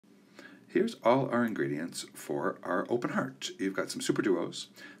Here's all our ingredients for our open heart. You've got some super duos,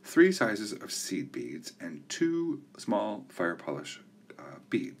 3 sizes of seed beads, and 2 small fire polish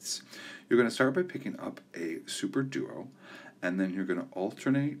beads. You're going to start by picking up a super duo, and then you're going to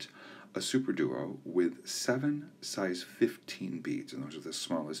alternate a super duo with 7 size 15 beads, and those are the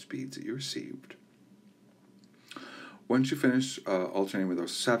smallest beads that you received. Once you finish alternating with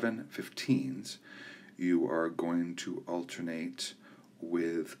those 7 15s, you are going to alternate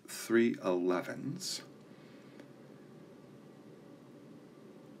with 3 11s,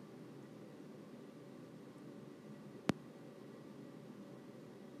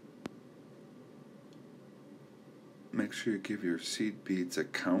 make sure you give your seed beads a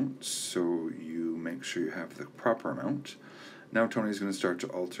count so you make sure you have the proper amount. Now Tony's going to start to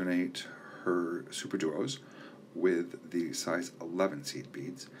alternate her super duos with the size 11 seed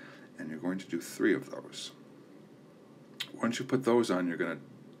beads, and you're going to do 3 of those. Once you put those on, you're going to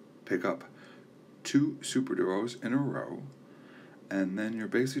pick up 2 super duos in a row, and then you're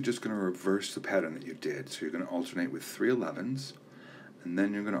basically just going to reverse the pattern that you did. So you're going to alternate with 3 11s, and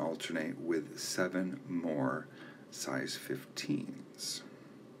then you're going to alternate with 7 more size 15s.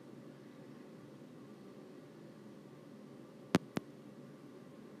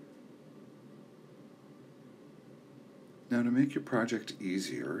 Now, to make your project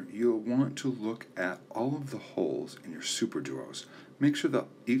easier, you'll want to look at all of the holes in your super duos. Make sure that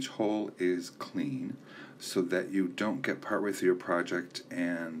each hole is clean so that you don't get partway through your project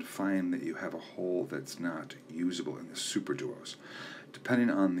and find that you have a hole that's not usable in the super duos. Depending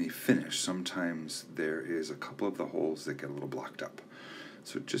on the finish, sometimes there is a couple of the holes that get a little blocked up.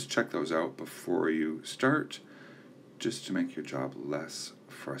 So just check those out before you start, just to make your job less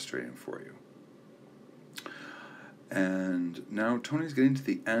frustrating for you. And now Tony's getting to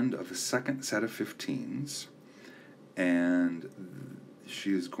the end of the second set of 15s, and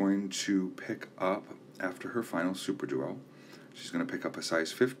she is going to pick up, after her final super duo, she's going to pick up a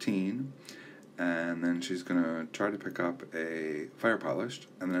size 15, and then she's going to try to pick up a fire polished,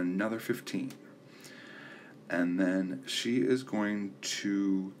 and then another 15. And then she is going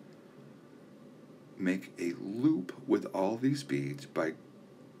to make a loop with all these beads by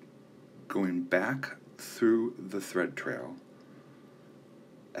going back through the thread trail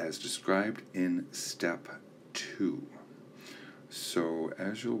as described in step 2. So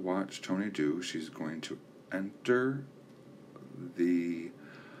as you'll watch Tony do, she's going to enter the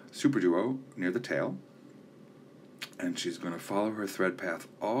super duo near the tail, and she's going to follow her thread path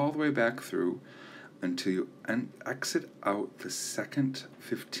all the way back through until you exit out the second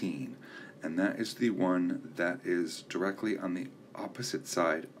 15, and that is the one that is directly on the opposite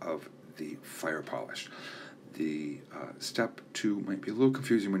side of the fire polish. The step 2 might be a little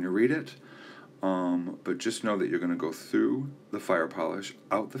confusing when you read it, but just know that you're going to go through the fire polish,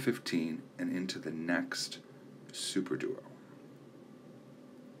 out the 15, and into the next super duo.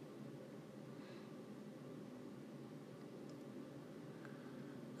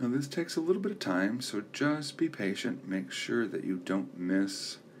 Now this takes a little bit of time, so just be patient. Make sure that you don't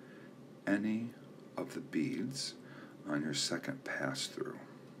miss any of the beads on your second pass through.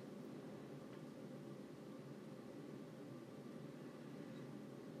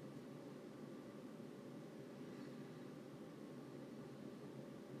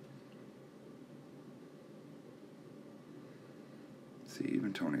 See,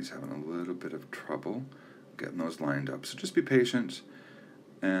 even Tony's having a little bit of trouble getting those lined up. So just be patient,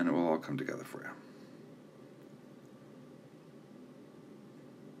 and it will all come together for you.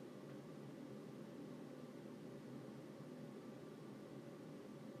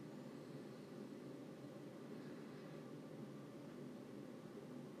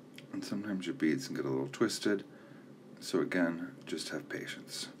 And sometimes your beads can get a little twisted, so again, just have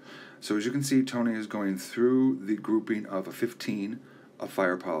patience. So as you can see, Tony is going through the grouping of a 15, a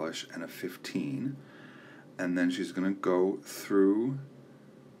fire polish, and a 15, and then she's going to go through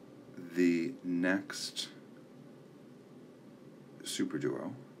the next super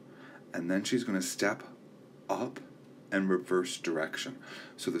duo, and then she's going to step up and reverse direction.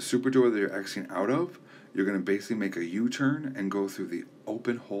 So the super duo that you're exiting out of, you're going to basically make a U-turn and go through the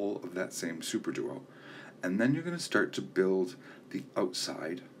open hole of that same super duo, and then you're going to start to build the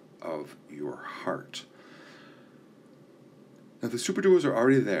outside of your heart. Now the super duos are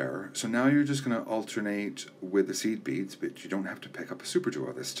already there, so now you're just going to alternate with the seed beads, but you don't have to pick up a super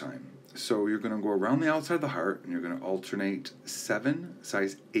duo this time. So you're going to go around the outside of the heart, and you're going to alternate 7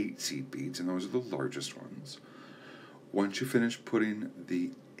 size 8 seed beads, and those are the largest ones. Once you finish putting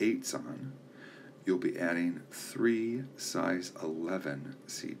the 8s on, you'll be adding 3 size 11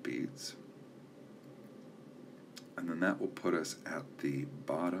 seed beads, and then that will put us at the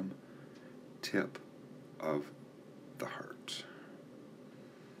bottom tip of the heart.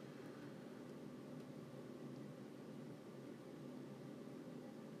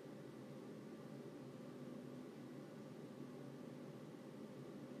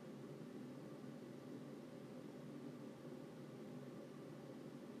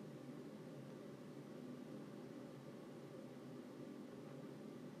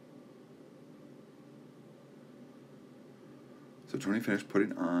 So Tony finished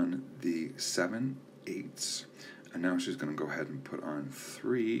putting on the 7/8, and now she's going to go ahead and put on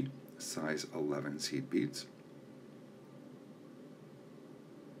 3 size 11 seed beads.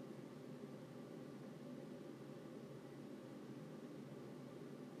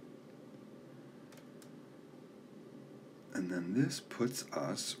 And then this puts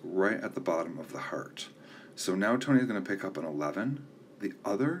us right at the bottom of the heart. So now Tony's going to pick up an 11, the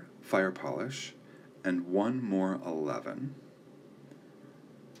other fire polish, and one more 11.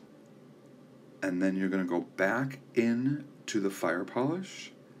 And then you're going to go back in to the fire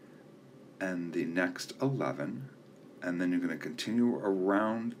polish and the next 11, and then you're going to continue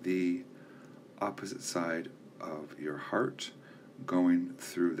around the opposite side of your heart, going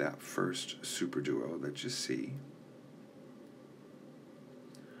through that first super duo that you see.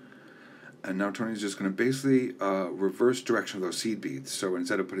 And now Tony's just going to basically reverse direction of those seed beads. So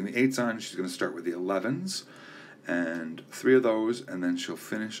instead of putting the 8s on, she's going to start with the 11s, and 3 of those, and then she'll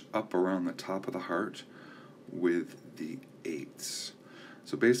finish up around the top of the heart with the 8s.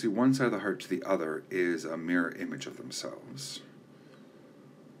 So basically one side of the heart to the other is a mirror image of themselves.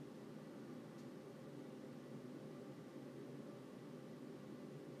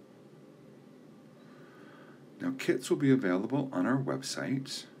 Now kits will be available on our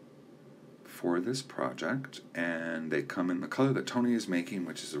website for this project, and they come in the color that Tony is making,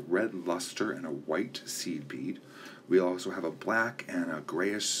 which is a red luster and a white seed bead. We also have a black and a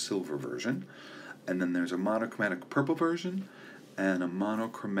grayish silver version, and then there's a monochromatic purple version and a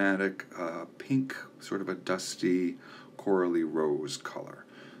monochromatic pink, sort of a dusty corally rose color.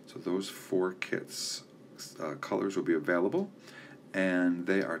 So those 4 kits colors will be available, and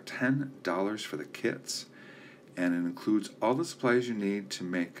they are $10 for the kits, and it includes all the supplies you need to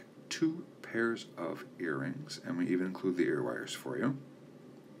make 2 pairs of earrings, and we even include the ear wires for you.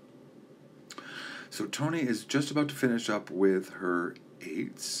 So Tony is just about to finish up with her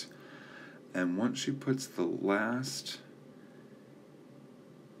 8s, and once she puts the last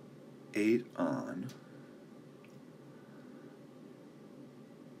 8 on,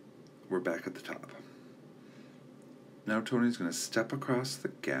 we're back at the top. Now Tony's going to step across the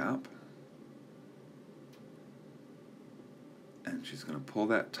gap, and she's going to pull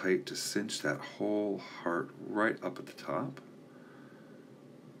that tight to cinch that whole heart right up at the top.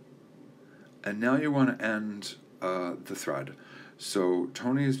 And now you want to end the thread. So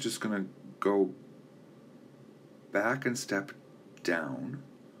Tony is just going to go back and step down.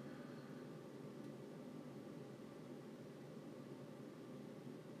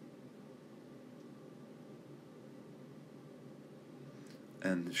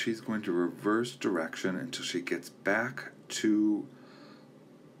 And she's going to reverse direction until she gets back to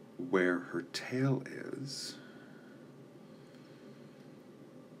where her tail is.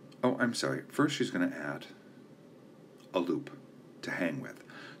 Oh, I'm sorry. First she's going to add a loop to hang with.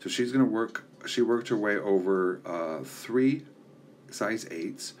 So she's going to work, she worked her way over 3 size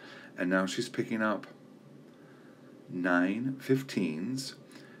 8s, and now she's picking up 9 15s,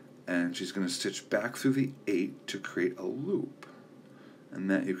 and she's going to stitch back through the 8 to create a loop. And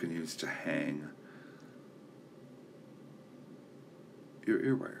that you can use to hang your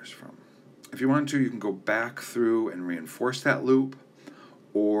ear wires from. If you want to, you can go back through and reinforce that loop,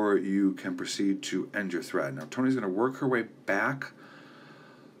 or you can proceed to end your thread. Now Tony's going to work her way back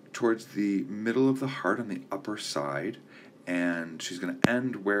towards the middle of the heart on the upper side, and she's going to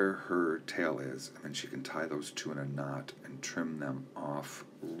end where her tail is, and then she can tie those 2 in a knot and trim them off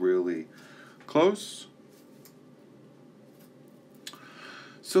really close.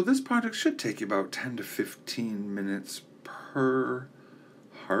 So this project should take you about 10 to 15 minutes per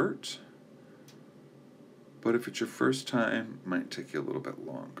heart, but if it's your first time, it might take you a little bit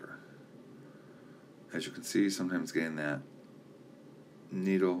longer. As you can see, sometimes getting that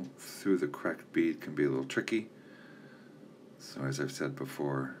needle through the correct bead can be a little tricky. So as I've said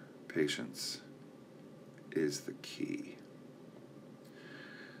before, patience is the key.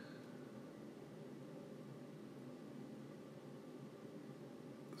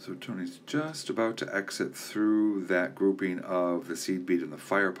 So Tony's just about to exit through that grouping of the seed bead and the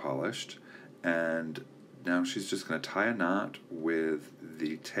fire polished, and now she's just going to tie a knot with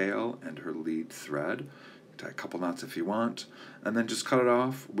the tail and her lead thread. tie a couple knots if you want, and then just cut it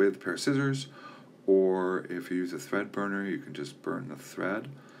off with a pair of scissors, or if you use a thread burner, you can just burn the thread.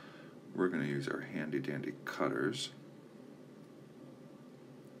 We're going to use our handy dandy cutters.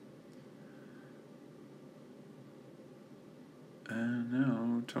 And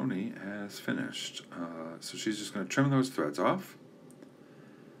now Tony has finished. So she's just going to trim those threads off.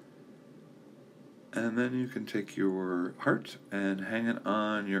 And then you can take your heart and hang it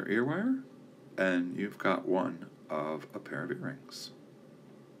on your ear wire, and you've got one of a pair of earrings.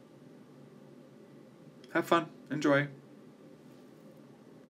 Have fun. Enjoy.